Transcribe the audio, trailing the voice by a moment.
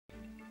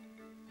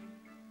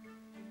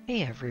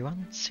Hey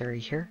everyone, Sari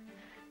here.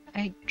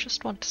 I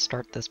just want to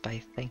start this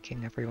by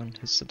thanking everyone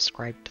who's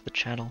subscribed to the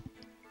channel.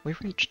 We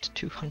reached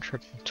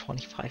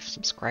 225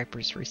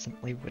 subscribers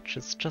recently, which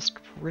is just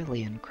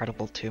really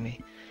incredible to me.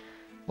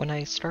 When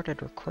I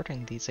started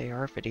recording these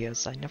AR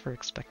videos, I never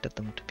expected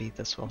them to be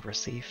this well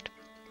received.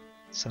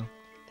 So,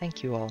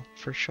 thank you all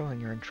for showing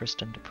your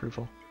interest and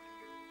approval.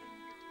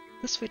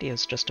 This video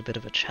is just a bit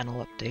of a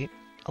channel update,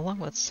 along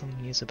with some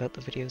news about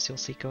the videos you'll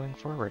see going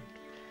forward.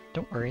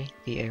 Don't worry,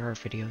 the AR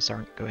videos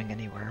aren't going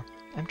anywhere.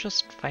 I'm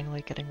just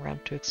finally getting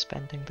around to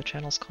expanding the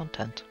channel's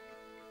content.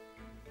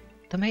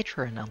 The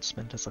major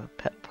announcement is a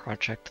pet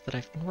project that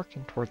I've been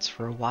working towards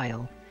for a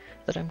while,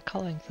 that I'm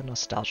calling the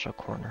Nostalgia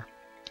Corner.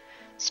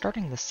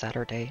 Starting this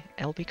Saturday,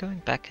 I'll be going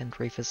back and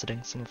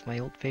revisiting some of my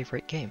old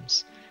favorite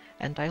games,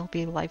 and I'll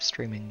be live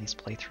streaming these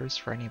playthroughs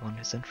for anyone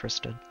who's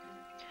interested.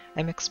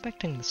 I'm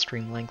expecting the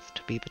stream length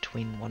to be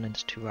between 1 and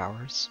 2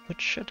 hours,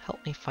 which should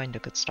help me find a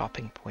good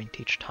stopping point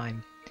each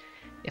time.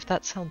 If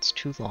that sounds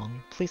too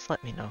long, please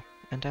let me know,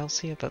 and I'll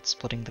see about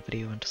splitting the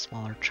video into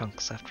smaller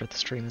chunks after the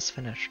stream is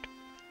finished.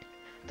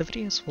 The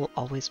videos will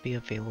always be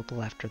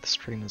available after the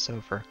stream is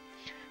over,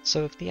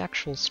 so if the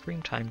actual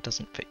stream time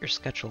doesn't fit your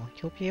schedule,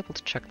 you'll be able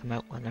to check them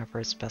out whenever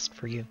is best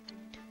for you.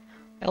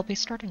 I'll be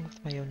starting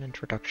with my own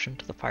introduction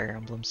to the Fire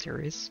Emblem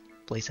series,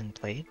 Blazing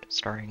Blade,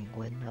 starring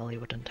Lynn,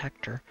 Eliwood, and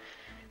Hector,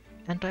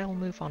 and I'll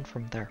move on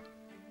from there.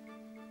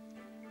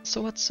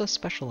 So what's so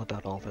special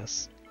about all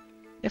this?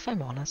 If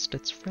I'm honest,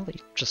 it's really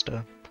just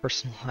a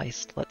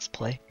personalized Let's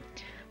Play,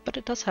 but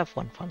it does have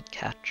one fun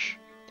catch.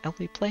 I'll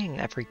be playing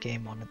every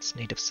game on its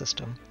native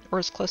system, or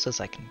as close as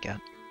I can get.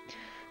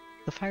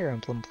 The Fire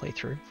Emblem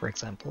playthrough, for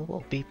example,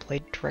 will be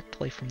played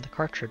directly from the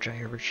cartridge I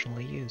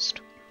originally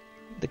used.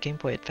 The Game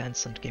Boy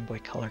Advance and Game Boy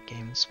Color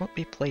games won't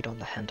be played on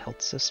the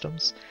handheld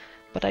systems,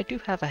 but I do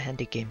have a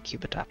handy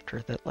GameCube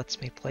adapter that lets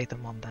me play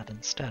them on that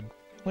instead,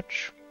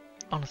 which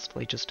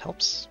honestly just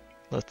helps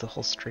with the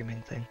whole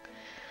streaming thing.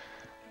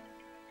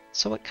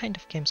 So what kind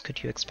of games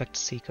could you expect to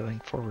see going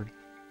forward?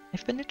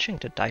 I've been itching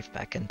to dive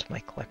back into my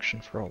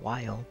collection for a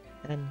while,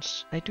 and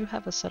I do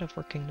have a set of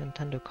working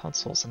Nintendo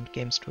consoles and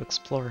games to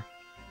explore.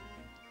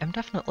 I'm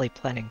definitely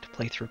planning to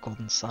play through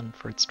Golden Sun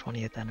for its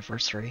 20th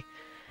anniversary,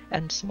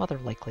 and some other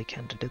likely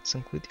candidates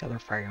include the other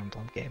Fire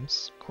Emblem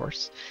games, of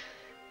course.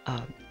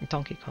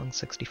 Donkey Kong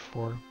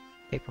 64,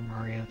 Paper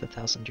Mario: The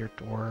Thousand Year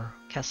Door,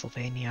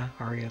 Castlevania: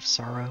 Aria of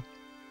Sorrow,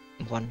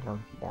 one or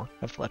more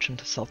of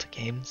Legend of Zelda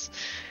games,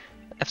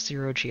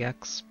 F-Zero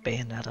GX,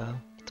 Bayonetta,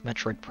 the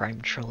Metroid Prime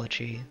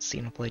trilogy,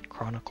 Xenoblade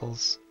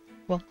Chronicles.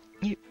 Well,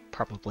 you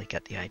probably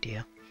get the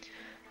idea.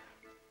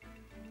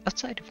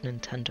 Outside of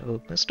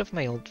Nintendo, most of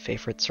my old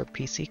favorites are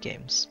PC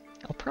games.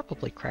 I'll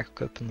probably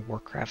crack open the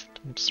Warcraft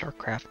and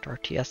StarCraft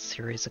RTS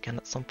series again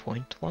at some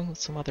point, along with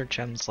some other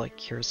gems like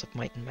Heroes of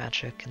Might and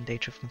Magic and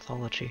Age of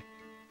Mythology.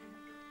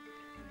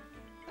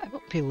 I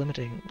won't be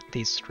limiting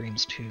these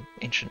streams to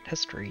ancient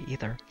history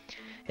either.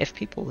 If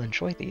people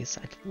enjoy these,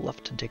 I'd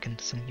love to dig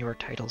into some newer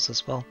titles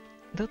as well,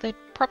 though they'd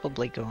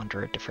probably go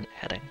under a different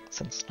heading,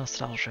 since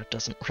nostalgia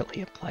doesn't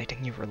really apply to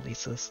new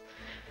releases.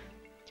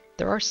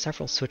 There are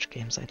several Switch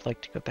games I'd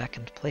like to go back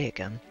and play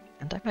again,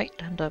 and I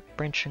might end up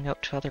branching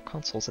out to other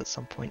consoles at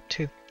some point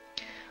too.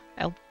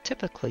 I'll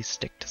typically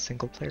stick to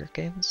single-player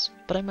games,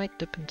 but I might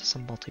dip into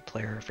some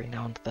multiplayer every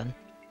now and then.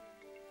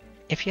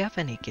 If you have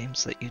any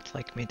games that you'd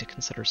like me to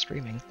consider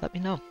streaming, let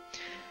me know.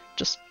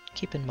 Just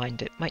keep in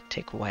mind it might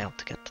take a while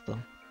to get to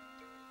them.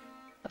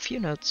 A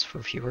few notes for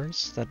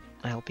viewers that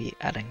I'll be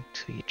adding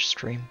to each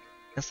stream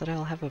is that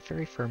I'll have a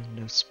very firm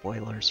no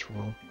spoilers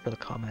rule for the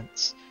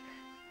comments.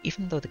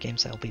 Even though the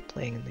games I'll be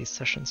playing in these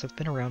sessions have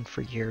been around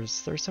for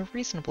years, there's a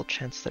reasonable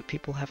chance that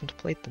people haven't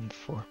played them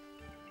before.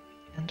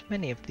 And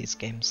many of these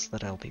games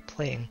that I'll be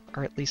playing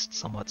are at least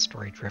somewhat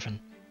story-driven.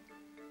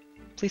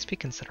 Please be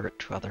considerate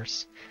to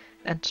others,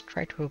 and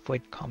try to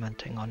avoid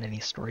commenting on any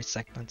story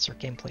segments or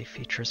gameplay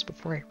features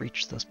before I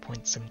reach those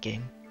points in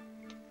game.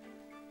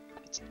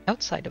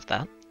 Outside of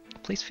that,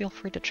 please feel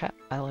free to chat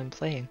while I'm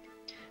playing.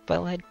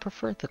 While I'd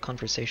prefer the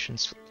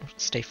conversations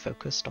stay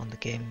focused on the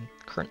game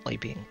currently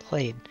being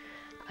played,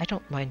 I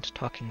don't mind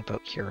talking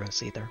about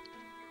Heroes either.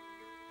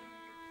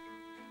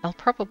 I'll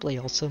probably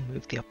also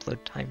move the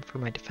upload time for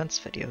my defense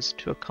videos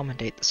to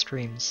accommodate the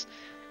streams.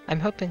 I'm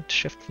hoping to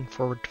shift them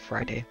forward to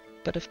Friday,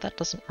 but if that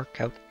doesn't work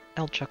out,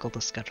 I'll juggle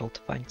the schedule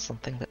to find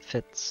something that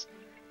fits.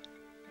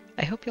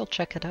 I hope you'll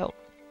check it out.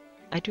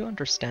 I do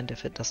understand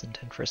if it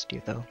doesn't interest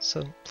you though,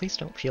 so please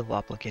don't feel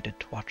obligated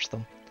to watch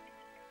them.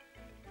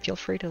 Feel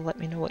free to let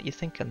me know what you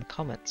think in the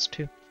comments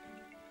too.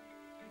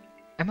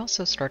 I'm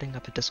also starting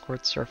up a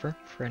Discord server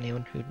for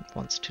anyone who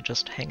wants to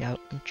just hang out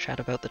and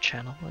chat about the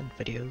channel and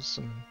videos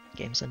and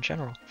games in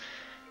general.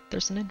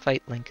 There's an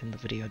invite link in the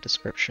video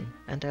description,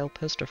 and I'll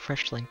post a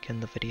fresh link in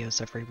the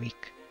videos every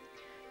week.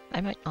 I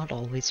might not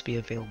always be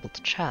available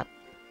to chat,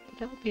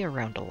 but I'll be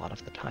around a lot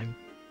of the time.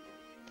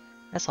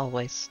 As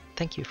always,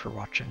 thank you for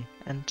watching,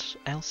 and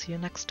I'll see you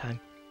next time.